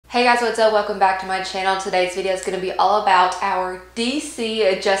Hey guys, what's up? Welcome back to my channel. Today's video is going to be all about our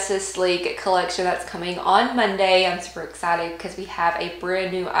DC Justice League collection that's coming on Monday. I'm super excited because we have a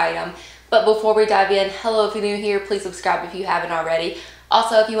brand new item. But before we dive in, hello if you're new here, please subscribe if you haven't already.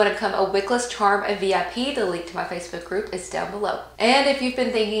 Also, if you want to become a Wickless Charm VIP, the link to my Facebook group is down below. And if you've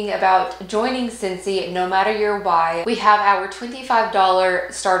been thinking about joining Scentsy, no matter your why, we have our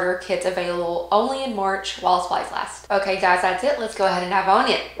 $25 starter kits available only in March while supplies last. Okay guys, that's it. Let's go ahead and dive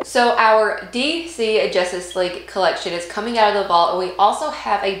on it. So our DC Justice League collection is coming out of the vault, and we also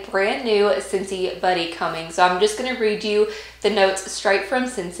have a brand new Scentsy Buddy coming. So I'm just going to read you the notes straight from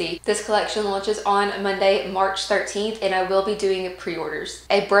Scentsy. This collection launches on Monday, March 13th, and I will be doing pre-orders.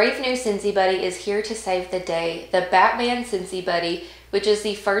 A brave new Scentsy Buddy is here to save the day. The Batman Scentsy Buddy, which is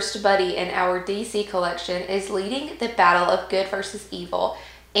the first buddy in our DC collection, is leading the battle of good versus evil,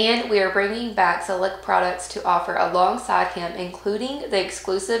 and we are bringing back select products to offer alongside him, including the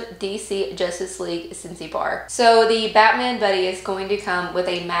exclusive DC Justice League Scentsy Bar. So the Batman Buddy is going to come with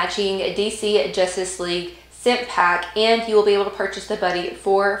a matching DC Justice League scent pack, and you will be able to purchase the buddy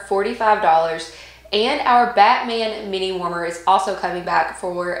for $45. And our Batman mini warmer is also coming back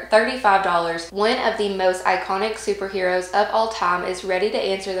for $35. One of the most iconic superheroes of all time is ready to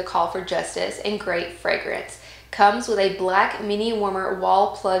answer the call for justice in great fragrance. Comes with a black mini warmer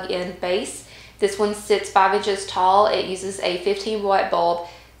wall plug-in base. This one sits 5 inches tall. It uses a 15-watt bulb.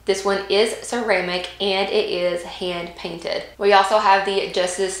 This one is ceramic and it is hand painted. We also have the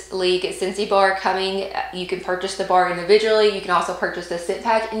Justice League Scentsy Bar coming. You can purchase the bar individually. You can also purchase the scent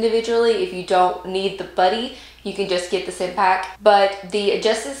pack individually. If you don't need the buddy, you can just get the scent pack. But the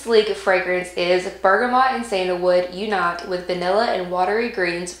Justice League fragrance is Bergamot and Sandalwood unite with vanilla and watery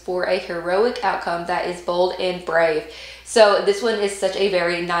greens for a heroic outcome that is bold and brave. So this one is such a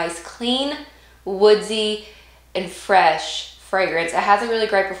very nice, clean, woodsy, and fresh fragrance. It has a really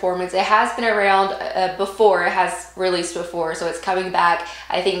great performance. It has been around before. It has released before, so it's coming back.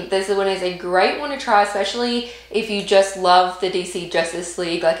 I think this one is a great one to try, especially if you just love the DC Justice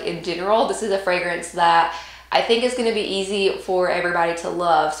League, like in general. This is a fragrance that I think is going to be easy for everybody to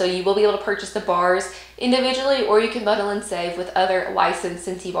love. So you will be able to purchase the bars individually, or you can bundle and save with other licensed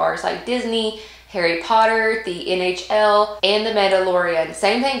Scentsy bars like Disney, Harry Potter, the NHL, and the Mandalorian.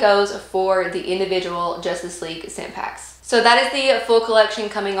 Same thing goes for the individual Justice League scent packs. So that is the full collection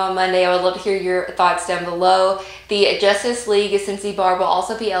coming on Monday. I would love to hear your thoughts down below. The Justice League Scentsy Bar will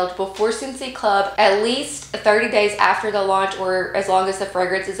also be eligible for Scentsy Club at least 30 days after the launch, or as long as the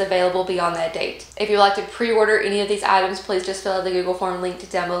fragrance is available beyond that date. If you'd like to pre-order any of these items, please just fill out the Google form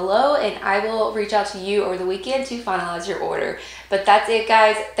linked down below, and I will reach out to you over the weekend to finalize your order. But that's it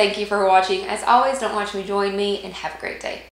guys. Thank you for watching. As always, don't watch me, join me, and have a great day.